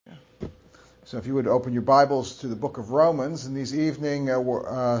So if you would open your Bibles to the book of Romans, in these evening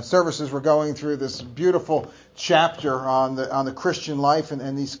services we're going through this beautiful chapter on the Christian life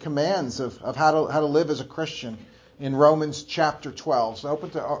and these commands of how to live as a Christian in Romans chapter 12. So open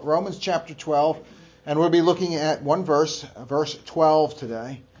to Romans chapter 12, and we'll be looking at one verse 12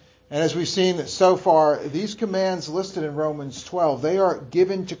 today. And as we've seen so far, these commands listed in Romans 12, they are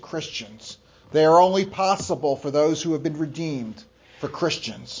given to Christians. They are only possible for those who have been redeemed, for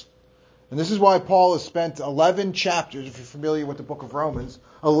Christians. And this is why Paul has spent 11 chapters, if you're familiar with the book of Romans,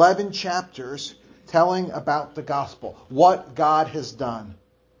 11 chapters telling about the gospel, what God has done.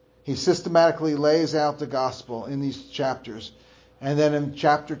 He systematically lays out the gospel in these chapters. And then in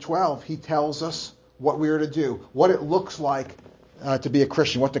chapter 12, he tells us what we are to do, what it looks like to be a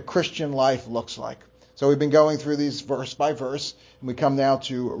Christian, what the Christian life looks like. So we've been going through these verse by verse, and we come now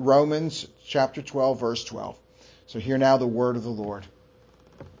to Romans chapter 12, verse 12. So hear now the word of the Lord.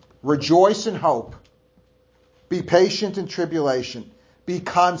 Rejoice in hope. Be patient in tribulation. Be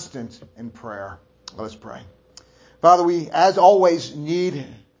constant in prayer. Let us pray. Father, we, as always, need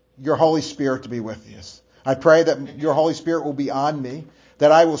your Holy Spirit to be with us. I pray that your Holy Spirit will be on me,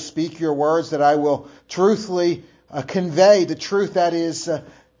 that I will speak your words, that I will truthfully convey the truth that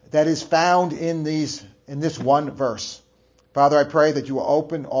is found in this one verse. Father, I pray that you will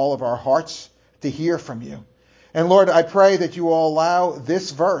open all of our hearts to hear from you. And Lord, I pray that you will allow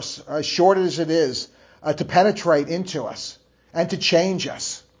this verse, as short as it is, to penetrate into us and to change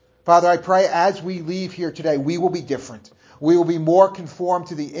us. Father, I pray as we leave here today, we will be different. We will be more conformed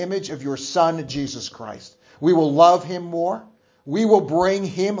to the image of your Son, Jesus Christ. We will love him more. We will bring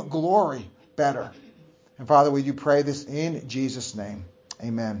him glory better. And Father, will you pray this in Jesus' name?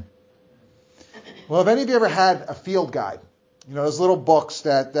 Amen. Well, have any of you ever had a field guide? You know, those little books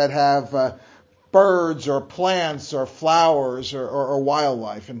that have birds or plants or flowers or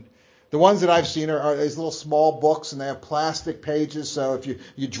wildlife. And the ones that I've seen are these little small books, and they have plastic pages, so if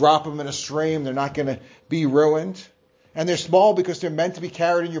you drop them in a stream, they're not going to be ruined. And they're small because they're meant to be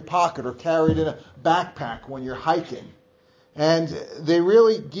carried in your pocket or carried in a backpack when you're hiking. And they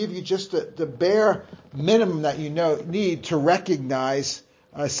really give you just the bare minimum that you need to recognize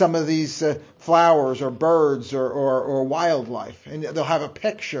some of these flowers or birds or wildlife. And they'll have a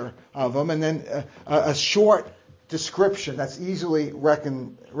picture of them and then a short description that's easily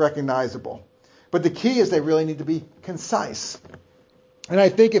recognizable. But the key is they really need to be concise. And I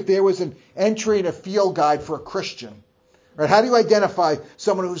think if there was an entry in a field guide for a Christian, right, how do you identify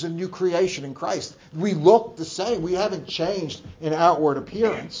someone who's a new creation in Christ? We look the same. We haven't changed in outward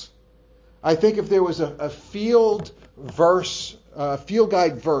appearance. I think if there was a field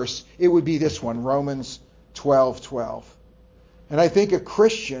guide verse, it would be this one, Romans 12:12. And I think a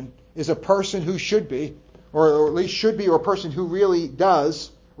Christian is a person who should be, or at least should be, or a person who really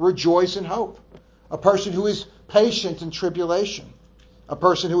does rejoice in hope. A person who is patient in tribulation. A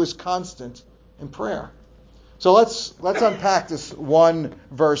person who is constant in prayer. So let's unpack this one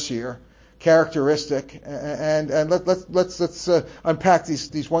verse here, characteristic, and let's unpack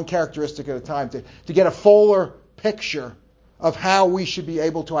these one characteristic at a time to get a fuller picture of how we should be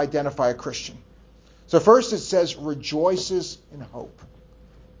able to identify a Christian. So first it says, rejoices in hope.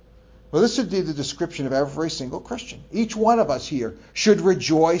 Well, this should be the description of every single Christian. Each one of us here should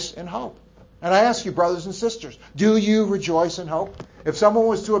rejoice in hope. And I ask you, brothers and sisters, do you rejoice in hope? If someone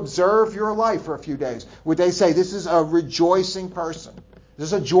was to observe your life for a few days, would they say, this is a rejoicing person?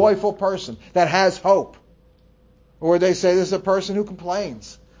 This is a joyful person that has hope? Or would they say, this is a person who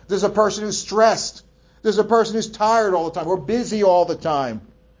complains? This is a person who's stressed? This is a person who's tired all the time or busy all the time?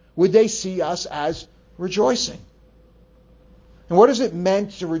 Would they see us as rejoicing? And what does it mean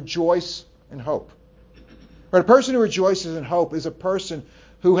to rejoice in hope? Right, a person who rejoices in hope is a person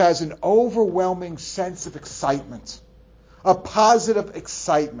who has an overwhelming sense of excitement, a positive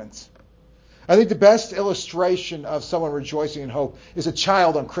excitement. I think the best illustration of someone rejoicing in hope is a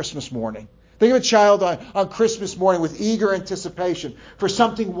child on Christmas morning. Think of a child on Christmas morning with eager anticipation for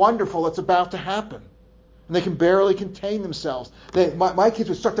something wonderful that's about to happen. And they can barely contain themselves. My kids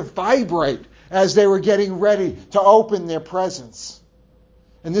would start to vibrate as they were getting ready to open their presents.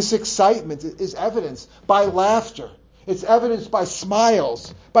 And this excitement is evidenced by laughter. It's evidenced by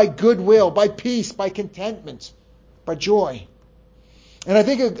smiles, by goodwill, by peace, by contentment, by joy. And I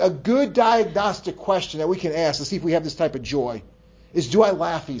think a good diagnostic question that we can ask to see if we have this type of joy is, do I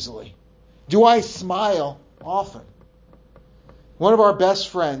laugh easily? Do I smile often? One of our best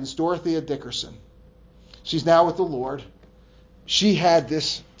friends, Dorothea Dickerson, she's now with the Lord. She had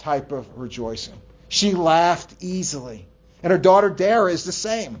this type of rejoicing. She laughed easily. And her daughter Dara is the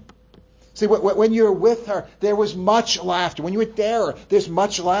same. See, when you're with her, there was much laughter. When you're with Dara, there's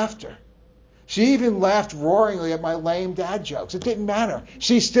much laughter. She even laughed roaringly at my lame dad jokes. It didn't matter.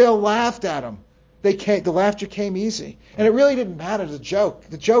 She still laughed at them. The laughter came easy. And it really didn't matter, the joke.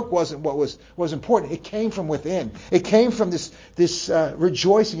 The joke wasn't what was important. It came from within. It came from this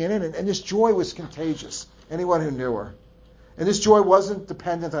rejoicing in it, and this joy was contagious. Anyone who knew her. And this joy wasn't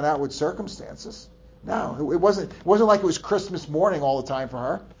dependent on outward circumstances. No, it wasn't like it was Christmas morning all the time for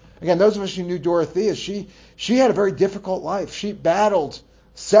her. Again, those of us who knew Dorothea, she had a very difficult life. She battled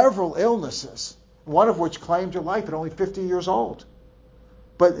several illnesses, one of which claimed her life at only 50 years old.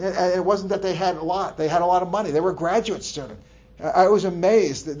 But it wasn't that they had a lot. They had a lot of money. They were a graduate student. I was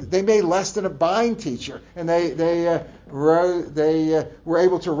amazed that they made less than a buying teacher, and they were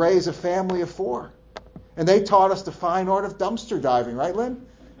able to raise a family of 4. And they taught us the fine art of dumpster diving, right, Lynn?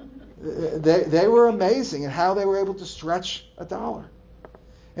 They were amazing in how they were able to stretch $1.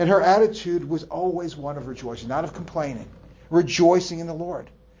 And her attitude was always one of rejoicing, not of complaining. Rejoicing in the Lord.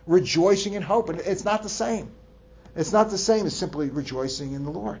 Rejoicing in hope. And it's not the same. It's not the same as simply rejoicing in the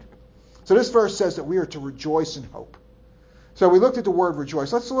Lord. So this verse says that we are to rejoice in hope. So we looked at the word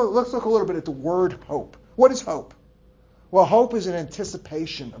rejoice. Let's look a little bit at the word hope. What is hope? Well, hope is an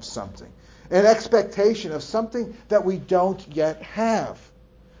anticipation of something. An expectation of something that we don't yet have.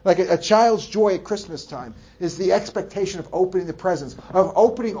 Like a child's joy at Christmas time is the expectation of opening the presents, of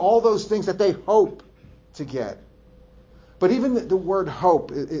opening all those things that they hope to get. But even the word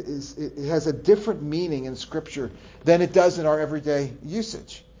hope it has a different meaning in Scripture than it does in our everyday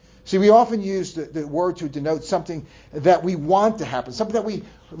usage. See, we often use the word to denote something that we want to happen, something that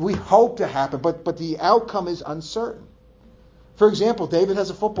we hope to happen, but the outcome is uncertain. For example, David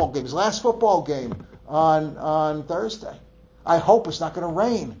has a football game, his last football game on Thursday. I hope it's not going to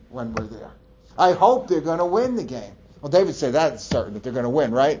rain when we're there. I hope they're going to win the game. Well, David said that's certain that they're going to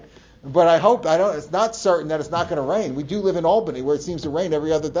win, right? But it's not certain that it's not going to rain. We do live in Albany where it seems to rain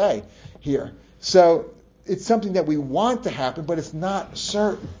every other day here. So it's something that we want to happen, but it's not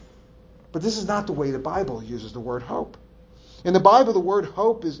certain. But this is not the way the Bible uses the word hope. In the Bible, the word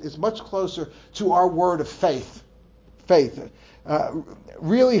hope is much closer to our word of faith. Faith.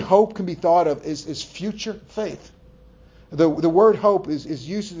 Really, hope can be thought of as future faith. The word hope is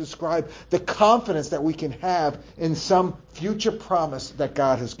used to describe the confidence that we can have in some future promise that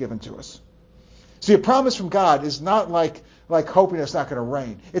God has given to us. See, a promise from God is not like hoping it's not going to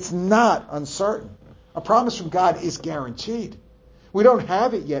rain. It's not uncertain. A promise from God is guaranteed. We don't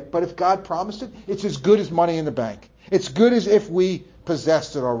have it yet, but if God promised it, it's as good as money in the bank. It's good as if we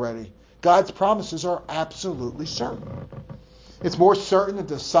possessed it already. God's promises are absolutely certain. It's more certain that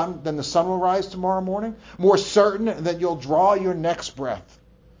the sun will rise tomorrow morning. More certain that you'll draw your next breath.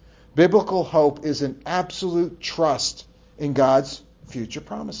 Biblical hope is an absolute trust in God's future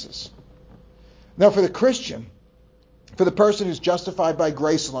promises. Now for the Christian, for the person who's justified by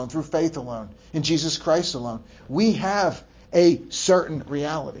grace alone, through faith alone, in Jesus Christ alone, we have a certain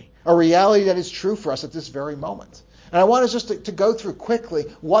reality. A reality that is true for us at this very moment. And I want us just to go through quickly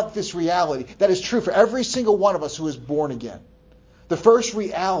what this reality that is true for every single one of us who is born again. The first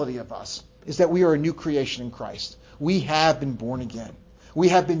reality of us is that we are a new creation in Christ. We have been born again. We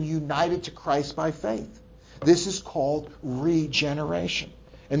have been united to Christ by faith. This is called regeneration.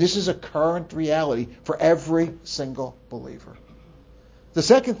 And this is a current reality for every single believer. The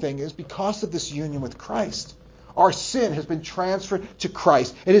second thing is, because of this union with Christ, our sin has been transferred to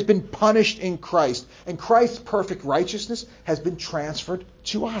Christ. It has been punished in Christ. And Christ's perfect righteousness has been transferred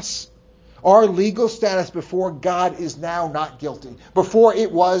to us. Our legal status before God is now not guilty. Before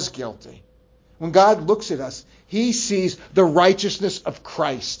it was guilty. When God looks at us, he sees the righteousness of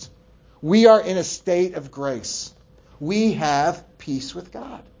Christ. We are in a state of grace. We have peace with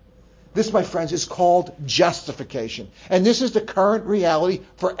God. This, my friends, is called justification. And this is the current reality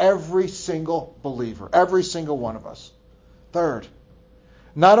for every single believer. Every single one of us. Third,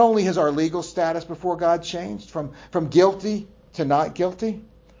 not only has our legal status before God changed from guilty to not guilty,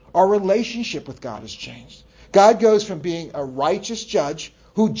 our relationship with God has changed. God goes from being a righteous judge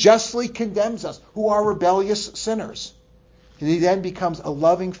who justly condemns us, who are rebellious sinners. And he then becomes a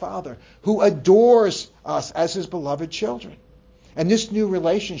loving Father who adores us as his beloved children. And this new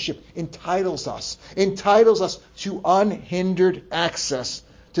relationship entitles us to unhindered access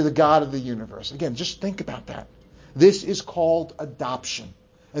to the God of the universe. Again, just think about that. This is called adoption.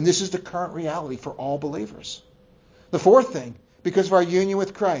 And this is the current reality for all believers. The fourth thing, because of our union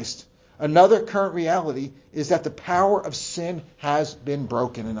with Christ, another current reality is that the power of sin has been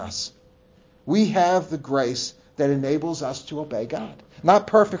broken in us. We have the grace that enables us to obey God. Not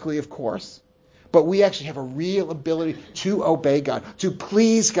perfectly, of course, but we actually have a real ability to obey God, to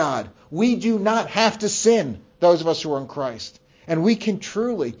please God. We do not have to sin, those of us who are in Christ. And we can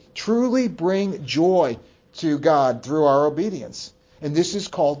truly, truly bring joy to God through our obedience. And this is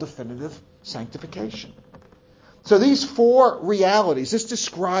called definitive sanctification. So these four realities, this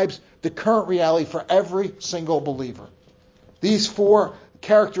describes the current reality for every single believer. These four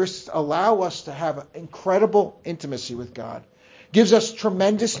characteristics allow us to have incredible intimacy with God, gives us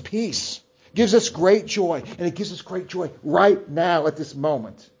tremendous peace, gives us great joy, and it gives us great joy right now at this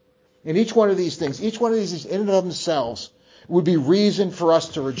moment. And each one of these things, each one of these in and of themselves would be reason for us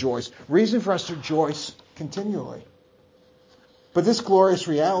to rejoice, reason for us to rejoice continually. But this glorious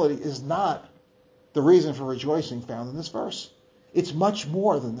reality is not the reason for rejoicing found in this verse. It's much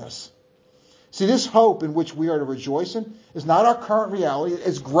more than this. See, this hope in which we are to rejoice in is not our current reality,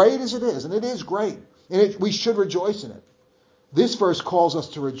 as great as it is, and it is great, and we should rejoice in it. This verse calls us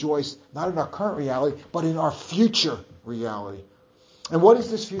to rejoice not in our current reality, but in our future reality. And what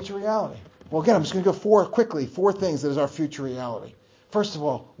is this future reality? Well, again, I'm just going to go four things that is our future reality. First of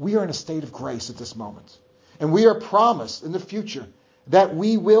all, we are in a state of grace at this moment. And we are promised in the future that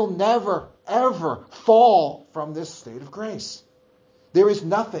we will never, ever fall from this state of grace. There is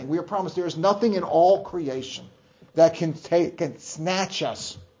nothing, we are promised, there is nothing in all creation that can snatch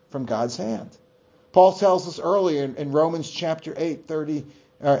us from God's hand. Paul tells us earlier in Romans chapter 8,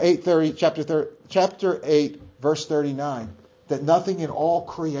 chapter 8, verse 39, that nothing in all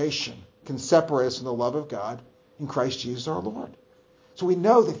creation can separate us from the love of God in Christ Jesus our Lord. So we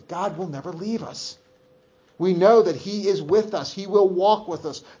know that God will never leave us. We know that He is with us. He will walk with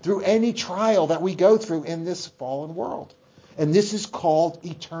us through any trial that we go through in this fallen world. And this is called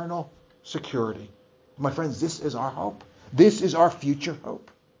eternal security. My friends, this is our hope. This is our future hope.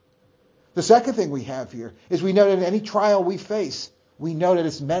 The second thing we have here is we know that in any trial we face, we know that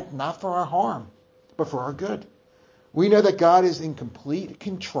it's meant not for our harm, but for our good. We know that God is in complete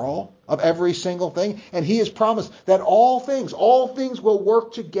control of every single thing, and He has promised that all things will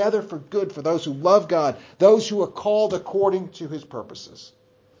work together for good for those who love God, those who are called according to His purposes.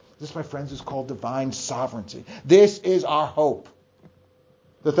 This, my friends, is called divine sovereignty. This is our hope.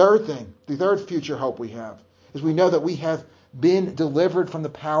 The third future hope we have, is we know that we have been delivered from the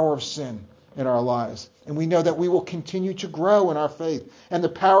power of sin in our lives. And we know that we will continue to grow in our faith. And the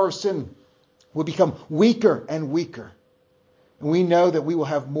power of sin will become weaker and weaker. And we know that we will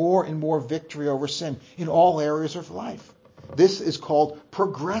have more and more victory over sin in all areas of life. This is called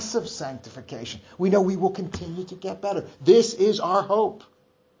progressive sanctification. We know we will continue to get better. This is our hope.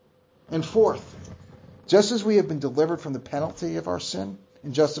 And fourth, just as we have been delivered from the penalty of our sin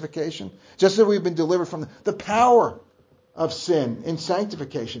in justification, just as we've been delivered from the power of sin in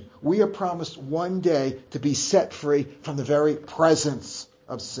sanctification, we are promised one day to be set free from the very presence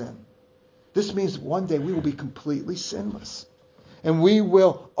of sin. This means one day we will be completely sinless. And we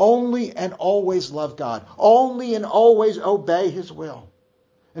will only and always love God, only and always obey His will.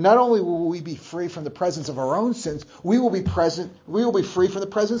 And not only will we be free from the presence of our own sins, we will be free from the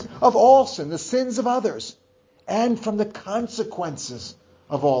presence of all sin, the sins of others, and from the consequences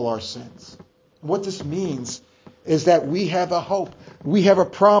of all our sins. And what this means is that we have a hope, we have a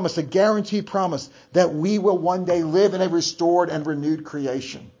promise, a guaranteed promise that we will one day live in a restored and renewed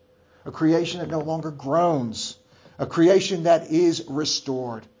creation. A creation that no longer groans, a creation that is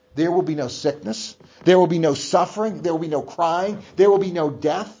restored. There will be no sickness. There will be no suffering. There will be no crying. There will be no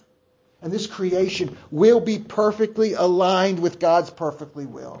death. And this creation will be perfectly aligned with God's perfect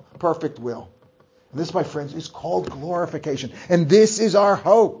will. And this, my friends, is called glorification. And this is our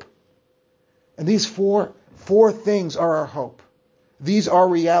hope. And these four things are our hope. These are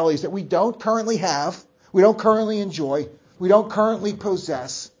realities that we don't currently have, we don't currently enjoy, we don't currently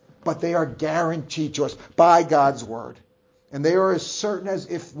possess, but they are guaranteed to us by God's word. And they are as certain as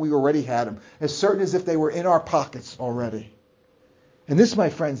if we already had them, as certain as if they were in our pockets already. And this,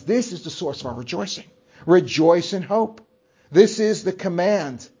 my friends, this is the source of our rejoicing. Rejoice in hope. This is the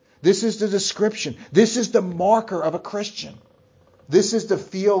command. This is the description. This is the marker of a Christian. This is the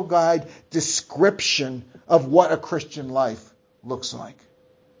field guide description of what a Christian life looks like.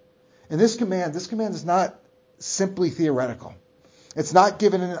 And this command is not simply theoretical. It's not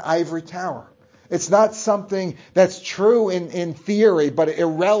given in an ivory tower. It's not something that's true in theory, but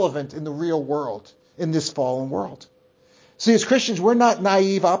irrelevant in the real world, in this fallen world. See, as Christians, we're not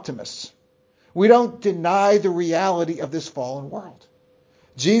naive optimists. We don't deny the reality of this fallen world.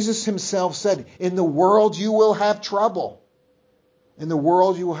 Jesus Himself said, in the world you will have trouble. In the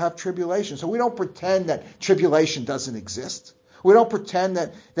world you will have tribulation. So we don't pretend that tribulation doesn't exist. We don't pretend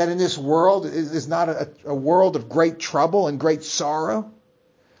that in this world is not a world of great trouble and great sorrow.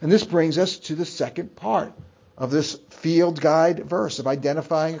 And this brings us to the second part of this field guide verse of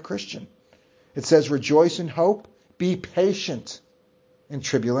identifying a Christian. It says, rejoice in hope, be patient in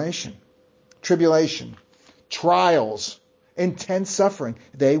tribulation. Tribulation, trials, intense suffering,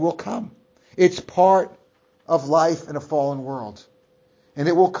 they will come. It's part of life in a fallen world. And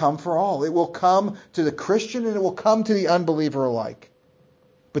it will come for all. It will come to the Christian and it will come to the unbeliever alike.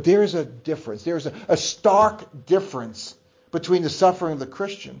 But there is a difference. There is a stark difference between the suffering of the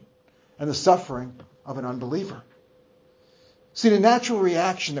Christian and the suffering of an unbeliever. See, the natural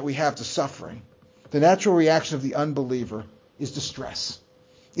reaction that we have to suffering, the natural reaction of the unbeliever is distress,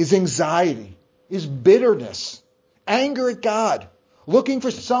 is anxiety, is bitterness, anger at God, looking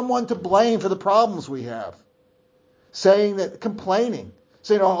for someone to blame for the problems we have, complaining,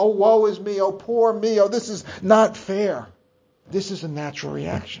 saying, oh, woe is me, oh, poor me, oh, this is not fair. This is a natural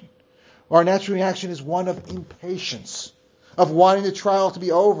reaction. Our natural reaction is one of impatience, of wanting the trial to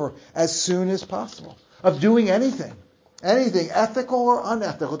be over as soon as possible, of doing anything, ethical or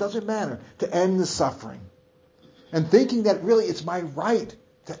unethical, it doesn't matter, to end the suffering. And thinking that really it's my right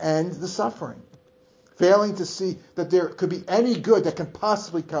to end the suffering. Failing to see that there could be any good that can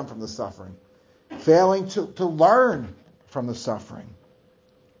possibly come from the suffering. Failing to learn from the suffering.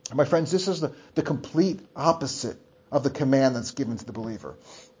 And my friends, this is the complete opposite of the command that's given to the believer.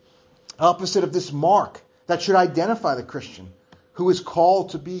 Opposite of this mark that should identify the Christian who is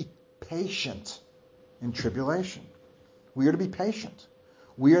called to be patient in tribulation. We are to be patient.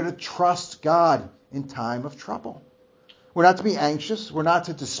 We are to trust God in time of trouble. We're not to be anxious. We're not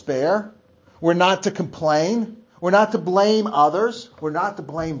to despair. We're not to complain. We're not to blame others. We're not to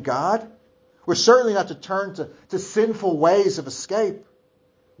blame God. We're certainly not to turn to sinful ways of escape.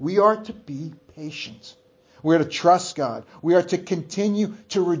 We are to be patient. We are to trust God. We are to continue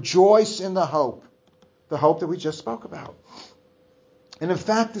to rejoice in the hope that we just spoke about. And in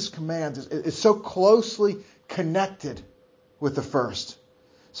fact, this command is so closely connected with the first.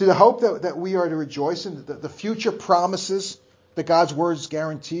 See, the hope that we are to rejoice in, the future promises that God's words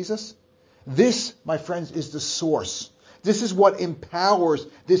guarantees us, this, my friends, is the source. This is what empowers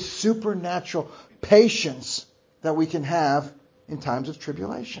this supernatural patience that we can have in times of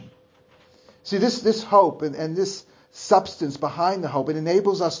tribulation. See, this hope and this substance behind the hope, it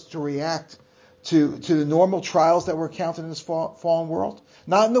enables us to react to the normal trials that we're encountered in this fallen world.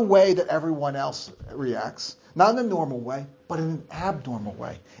 Not in the way that everyone else reacts. Not in the normal way, but in an abnormal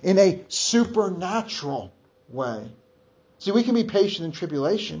way. In a supernatural way. See, we can be patient in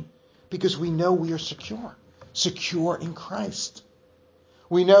tribulation because we know we are secure. Secure in Christ.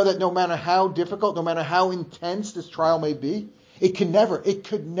 We know that no matter how difficult, no matter how intense this trial may be, it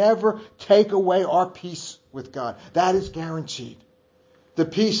could never take away our peace with God. That is guaranteed. The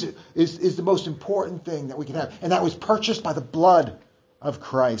peace is the most important thing that we can have. And that was purchased by the blood of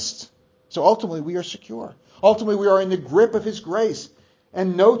Christ. So ultimately we are secure. Ultimately we are in the grip of His grace.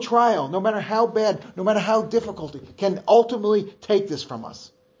 And no trial, no matter how bad, no matter how difficult, can ultimately take this from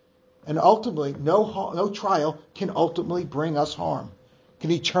us. And ultimately, no trial can ultimately bring us harm,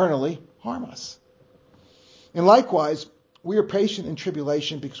 can eternally harm us. And likewise, we are patient in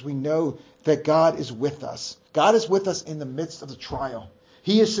tribulation because we know that God is with us. God is with us in the midst of the trial.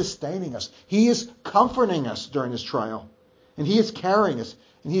 He is sustaining us. He is comforting us during this trial. And He is carrying us.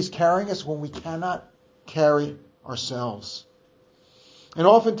 And He is carrying us when we cannot carry ourselves. And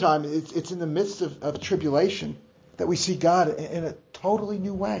oftentimes, it's in the midst of tribulation that we see God in a totally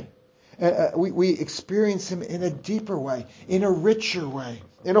new way. We experience Him in a deeper way, in a richer way,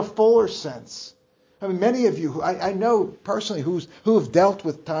 in a fuller sense. I mean, many of you, I know personally, who have dealt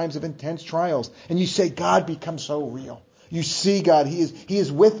with times of intense trials, and you say, God becomes so real. You see God, He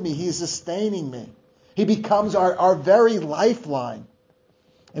is with me, He is sustaining me. He becomes our very lifeline.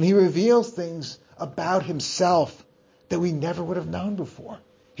 And He reveals things about Himself that we never would have known before.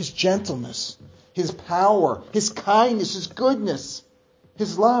 His gentleness, His power, His kindness, His goodness,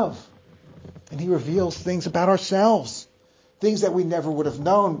 His love. And He reveals things about ourselves. Things that we never would have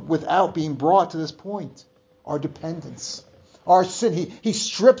known without being brought to this point. Our dependence. Our sin. He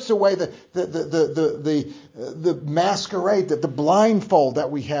strips away the masquerade, the blindfold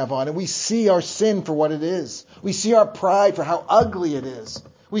that we have on. And we see our sin for what it is. We see our pride for how ugly it is.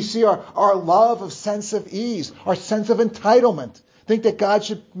 We see our love of sense of ease. Our sense of entitlement. Think that God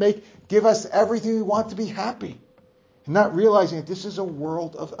should give us everything we want to be happy. And not realizing that this is a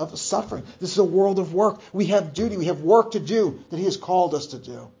world of suffering. This is a world of work. We have duty. We have work to do that He has called us to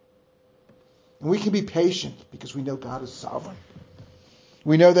do. And we can be patient because we know God is sovereign.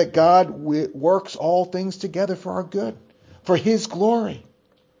 We know that God works all things together for our good, for His glory.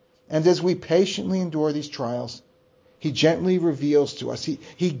 And as we patiently endure these trials, He gently reveals to us.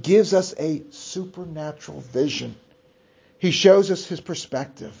 He gives us a supernatural vision. He shows us His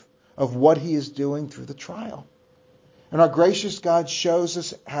perspective of what He is doing through the trial. And our gracious God shows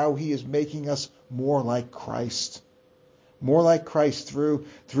us how he is making us more like Christ. More like Christ through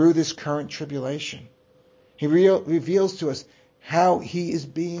this current tribulation. He reveals to us how he is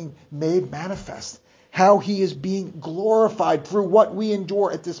being made manifest, how he is being glorified through what we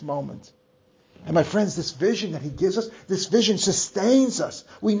endure at this moment. And my friends, this vision that he gives us, this vision sustains us.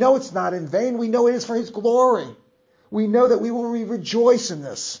 We know it's not in vain. We know it is for his glory. We know that we will rejoice in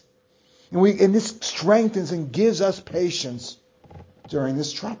this. And this strengthens and gives us patience during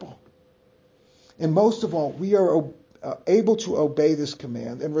this trouble. And most of all, we are able to obey this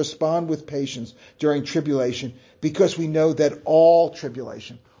command and respond with patience during tribulation because we know that all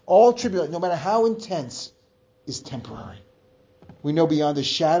tribulation, no matter how intense, is temporary. We know beyond a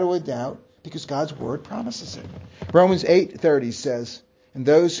shadow of doubt because God's word promises it. Romans 8:30 says, "And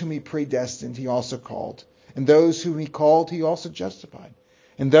those whom he predestined, he also called. And those whom he called, he also justified.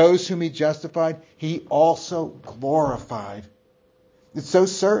 And those whom he justified, he also glorified." It's so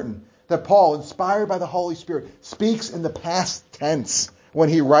certain that Paul, inspired by the Holy Spirit, speaks in the past tense when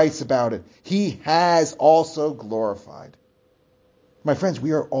he writes about it. He has also glorified. My friends,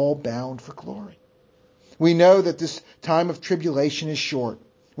 we are all bound for glory. We know that this time of tribulation is short.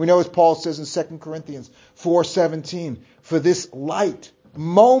 We know, as Paul says in 2 Corinthians 4:17, "For this light,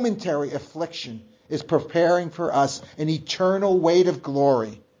 momentary affliction is preparing for us an eternal weight of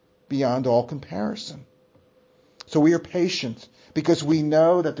glory beyond all comparison." So we are patient because we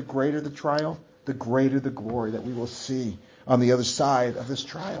know that the greater the trial, the greater the glory that we will see on the other side of this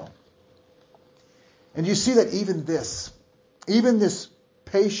trial. And you see that even this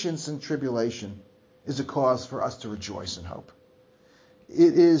patience and tribulation is a cause for us to rejoice in hope.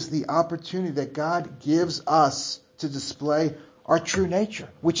 It is the opportunity that God gives us to display our true nature,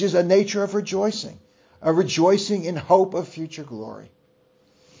 which is a nature of rejoicing, a rejoicing in hope of future glory.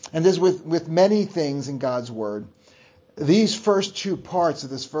 And as with many things in God's word, these first two parts of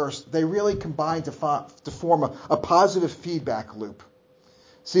this verse, they really combine to form a positive feedback loop.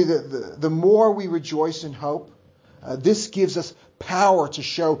 See, the more we rejoice in hope, this gives us power to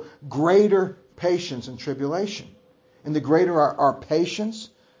show greater patience in tribulation. And the greater our patience,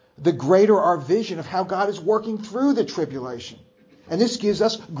 the greater our vision of how God is working through the tribulation. And this gives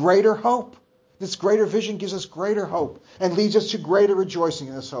us greater hope. This greater vision gives us greater hope and leads us to greater rejoicing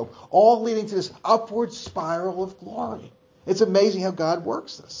in this hope, all leading to this upward spiral of glory. It's amazing how God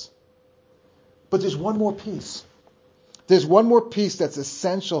works this. But there's one more piece. There's one more piece that's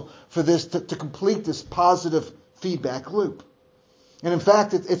essential for this to complete this positive feedback loop. And in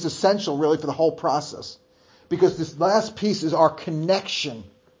fact, it's essential really for the whole process. Because this last piece is our connection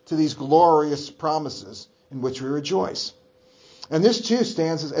to these glorious promises in which we rejoice. And this too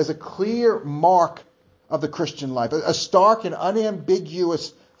stands as a clear mark of the Christian life, a stark and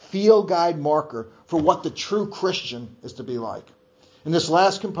unambiguous field guide marker for what the true Christian is to be like. And this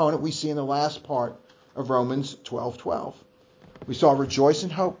last component we see in the last part of Romans 12:12. We saw rejoice in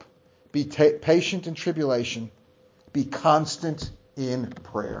hope, be patient in tribulation, be constant in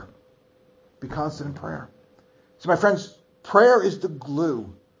prayer. Be constant in prayer. So my friends, prayer is the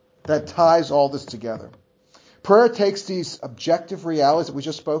glue that ties all this together. Prayer takes these objective realities that we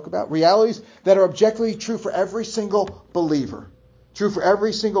just spoke about, realities that are objectively true for every single believer, true for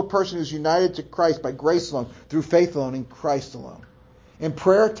every single person who's united to Christ by grace alone, through faith alone, in Christ alone. And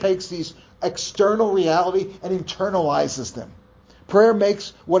prayer takes these external reality and internalizes them. Prayer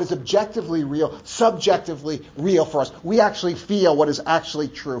makes what is objectively real, subjectively real for us. We actually feel what is actually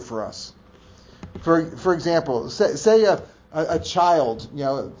true for us. For example, say a child,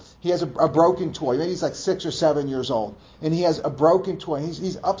 he has a broken toy. Maybe he's like 6 or 7 years old, and he has a broken toy. And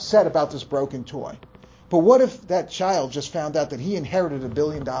he's upset about this broken toy. But what if that child just found out that he inherited $1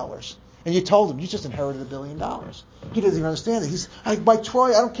 billion? And you told him, you just inherited $1 billion. He doesn't even understand it. He's like, my toy,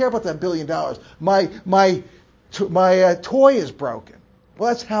 I don't care about that $1 billion. My toy is broken. Well,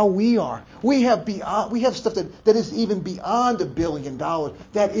 that's how we are. We have stuff that is even beyond $1 billion.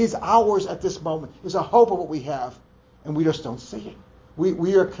 That is ours at this moment. Is a hope of what we have, and we just don't see it.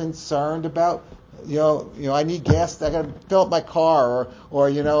 We are concerned about, I need gas. I got to fill up my car, or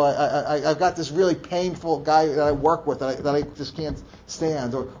I've got this really painful guy that I work with that I just can't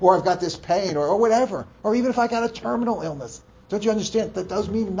stand, or I've got this pain, or whatever, or even if I got a terminal illness. Don't you understand? That does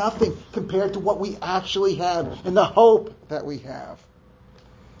mean nothing compared to what we actually have and the hope that we have.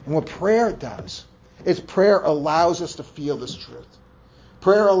 And what prayer does is prayer allows us to feel this truth.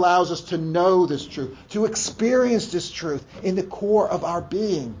 Prayer allows us to know this truth, to experience this truth in the core of our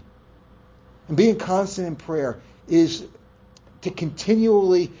being. And being constant in prayer is to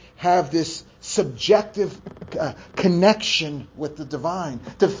continually have this subjective connection with the divine,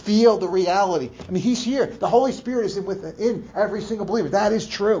 to feel the reality. I mean, He's here. The Holy Spirit is within every single believer. That is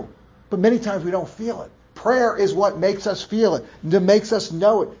true. But many times we don't feel it. Prayer is what makes us feel it, that makes us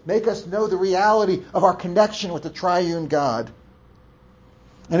know it, make us know the reality of our connection with the triune God.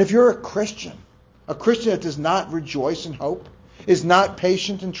 And if you're a Christian that does not rejoice in hope, is not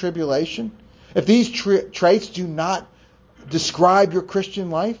patient in tribulation, if these traits do not describe your Christian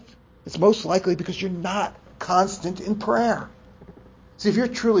life, it's most likely because you're not constant in prayer. See, if you're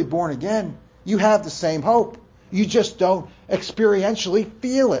truly born again, you have the same hope. You just don't experientially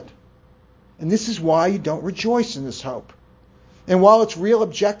feel it. And this is why you don't rejoice in this hope. And while it's real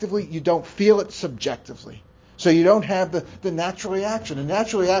objectively, you don't feel it subjectively. So you don't have the natural reaction. The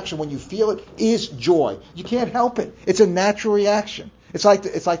natural reaction when you feel it is joy. You can't help it. It's a natural reaction. It's like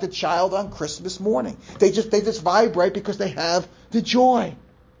the child on Christmas morning. They just vibrate because they have the joy.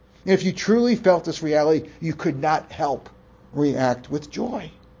 And if you truly felt this reality, you could not help react with joy.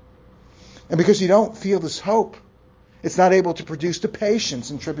 And because you don't feel this hope, it's not able to produce the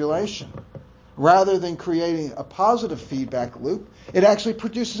patience in tribulation. Rather than creating a positive feedback loop, it actually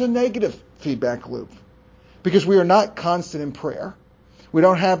produces a negative feedback loop. Because we are not constant in prayer. We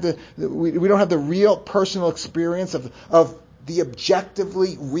don't have the real personal experience of the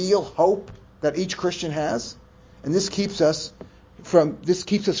objectively real hope that each Christian has. And this keeps us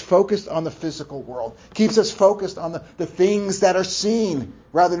focused on the physical world. Keeps us focused on the things that are seen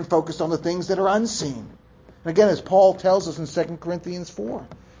rather than focused on the things that are unseen. And again, as Paul tells us in 2 Corinthians 4,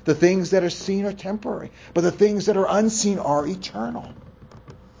 the things that are seen are temporary, but the things that are unseen are eternal.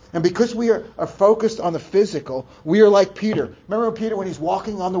 And because we are focused on the physical, we are like Peter. Remember Peter when he's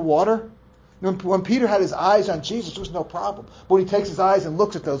walking on the water? When Peter had his eyes on Jesus, there was no problem. But when he takes his eyes and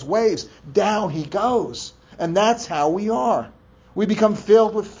looks at those waves, down he goes. And that's how we are. We become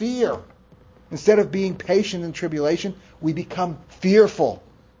filled with fear. Instead of being patient in tribulation, we become fearful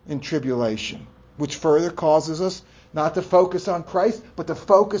in tribulation, which further causes us not to focus on Christ, but to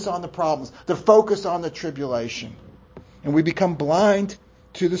focus on the problems, to focus on the tribulation. And we become blind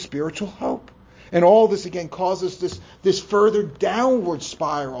to the spiritual hope. And all this again causes this further downward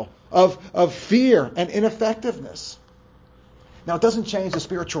spiral of fear and ineffectiveness. Now it doesn't change the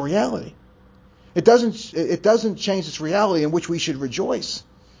spiritual reality. It doesn't change this reality in which we should rejoice.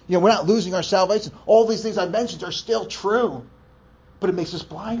 You know, we're not losing our salvation. All these things I mentioned are still true. But it makes us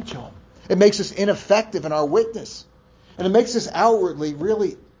blind to them. It makes us ineffective in our witness. And it makes us outwardly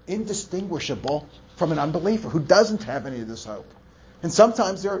really indistinguishable from an unbeliever who doesn't have any of this hope. And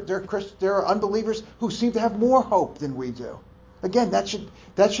sometimes there are unbelievers who seem to have more hope than we do. Again, that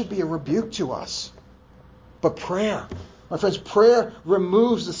should be a rebuke to us. But prayer, my friends, prayer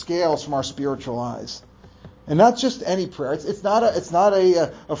removes the scales from our spiritual eyes. And not just any prayer. It's not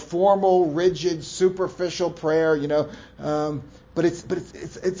a formal, rigid, superficial prayer, but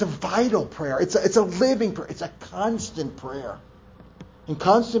it's a vital prayer. It's a living prayer. It's a constant prayer. In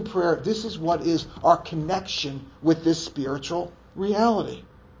constant prayer, this is what is our connection with this spiritual reality.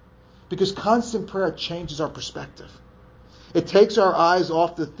 Because constant prayer changes our perspective. It takes our eyes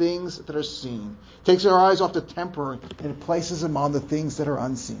off the things that are seen. It takes our eyes off the temporary and it places them on the things that are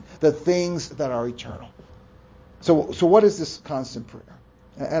unseen, the things that are eternal. So what is this constant prayer?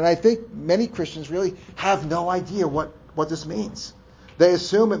 And I think many Christians really have no idea what this means. They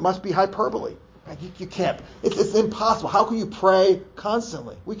assume it must be hyperbole. You can't. It's impossible. How can you pray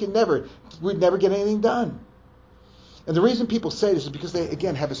constantly? We'd never get anything done. And the reason people say this is because they,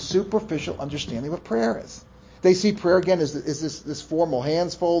 again, have a superficial understanding of what prayer is. They see prayer, again, as this formal,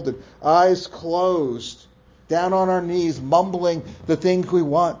 hands folded, eyes closed, down on our knees, mumbling the things we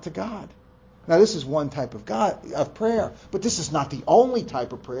want to God. Now, this is one type of prayer, but this is not the only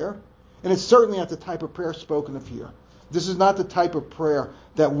type of prayer, and it's certainly not the type of prayer spoken of here. This is not the type of prayer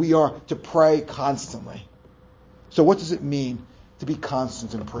that we are to pray constantly. So what does it mean to be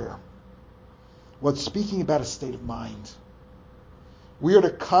constant in prayer? Well, it's speaking about a state of mind. We are to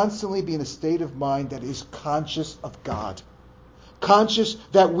constantly be in a state of mind that is conscious of God. Conscious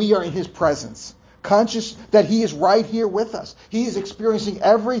that we are in His presence. Conscious that He is right here with us. He is experiencing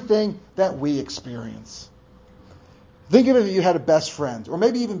everything that we experience. Think of it if you had a best friend, or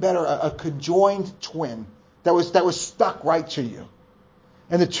maybe even better, a conjoined twin that was stuck right to you.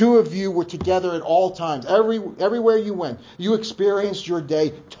 And the two of you were together at all times. Everywhere you went, you experienced your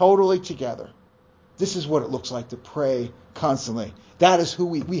day totally together. This is what it looks like to pray constantly. That is who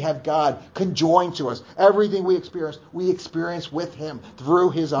we have God conjoined to us. Everything we experience with Him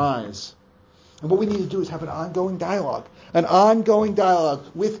through His eyes. And what we need to do is have an ongoing dialogue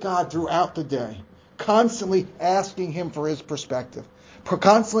with God throughout the day, constantly asking Him for His perspective,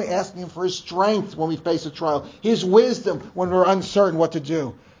 constantly asking him for his strength when we face a trial, his wisdom when we're uncertain what to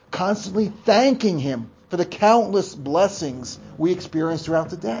do, constantly thanking him for the countless blessings we experience throughout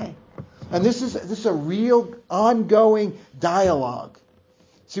the day. And this is a real ongoing dialogue.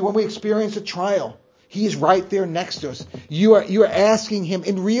 See, when we experience a trial, he is right there next to us. You are asking him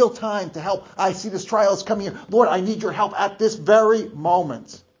in real time to help. I see this trial is coming here. Lord, I need your help at this very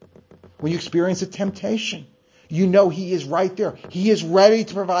moment. When you experience a temptation, you know he is right there. He is ready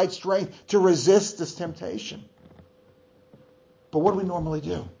to provide strength to resist this temptation. But what do we normally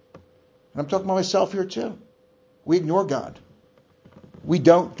do? And I'm talking about myself here too. We ignore God. We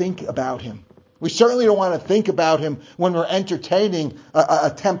don't think about him. We certainly don't want to think about him when we're entertaining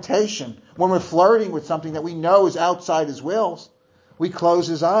a temptation, when we're flirting with something that we know is outside his wills. We close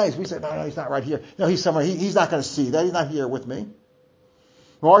his eyes. We say, no, he's not right here. No, he's somewhere. He's not going to see that. He's not here with me.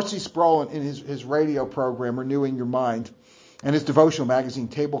 R.C. Sproul, in his radio program, Renewing Your Mind, and his devotional magazine,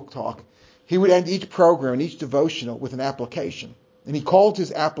 Table Talk, he would end each program and each devotional with an application. And he called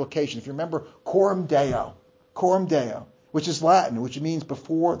his application, if you remember, Coram Deo, which is Latin, which means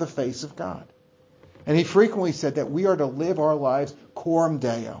before the face of God. And he frequently said that we are to live our lives Coram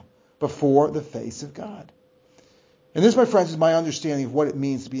Deo, before the face of God. And this, my friends, is my understanding of what it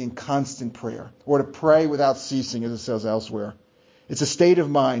means to be in constant prayer, or to pray without ceasing, as it says elsewhere. It's a state of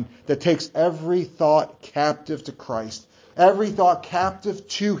mind that takes every thought captive to Christ, every thought captive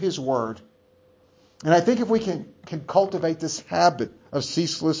to his word. And I think if we can cultivate this habit of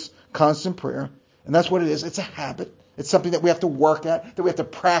ceaseless, constant prayer, and that's what it is, it's a habit. It's something that we have to work at, that we have to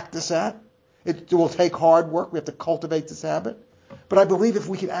practice at. It will take hard work. We have to cultivate this habit. But I believe if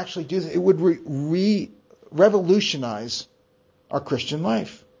we could actually do this, it would revolutionize our Christian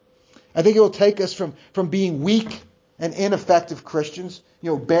life. I think it will take us from being weak and ineffective Christians,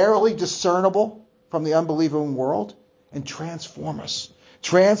 barely discernible from the unbelieving world, and transform us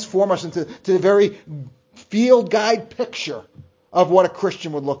into the very field guide picture of what a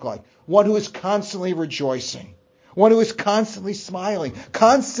Christian would look like. One who is constantly rejoicing, one who is constantly smiling,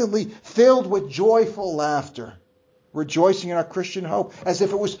 constantly filled with joyful laughter, rejoicing in our Christian hope as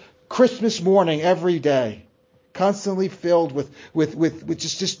if it was Christmas morning every day, constantly filled with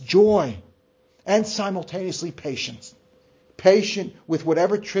just joy, and simultaneously patient with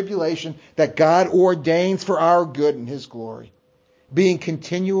whatever tribulation that God ordains for our good and his glory, being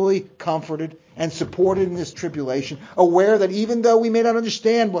continually comforted and supported in this tribulation, aware that even though we may not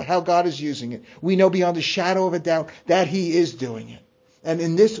understand how God is using it, we know beyond a shadow of a doubt that he is doing it. And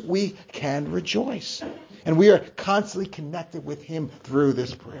in this we can rejoice. And we are constantly connected with him through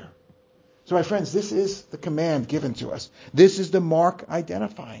this prayer. So my friends, this is the command given to us. This is the mark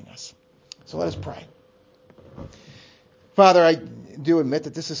identifying us. So let us pray. Father, I do admit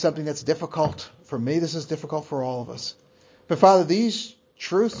that this is something that's difficult for me. This is difficult for all of us. But Father, these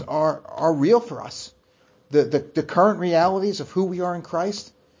truths are real for us. The current realities of who we are in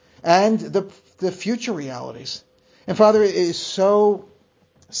Christ and the future realities. And Father, it is so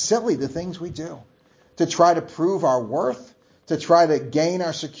silly the things we do to try to prove our worth, to try to gain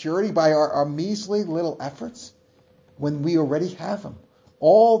our security by our measly little efforts when we already have them.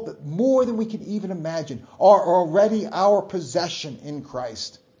 All more than we can even imagine are already our possession in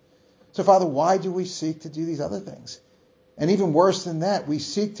Christ. So Father, why do we seek to do these other things? And even worse than that, we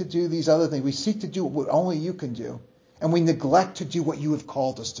seek to do these other things. We seek to do what only you can do. And we neglect to do what you have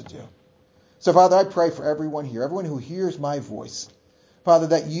called us to do. So Father, I pray for everyone here, everyone who hears my voice, Father,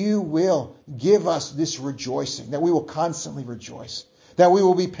 that you will give us this rejoicing, that we will constantly rejoice, that we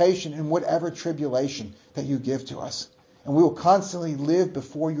will be patient in whatever tribulation that you give to us. And we will constantly live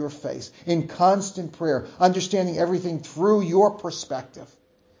before your face in constant prayer, understanding everything through your perspective.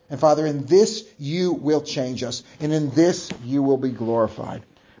 And Father, in this you will change us, and in this you will be glorified.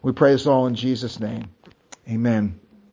 We pray this all in Jesus' name. Amen.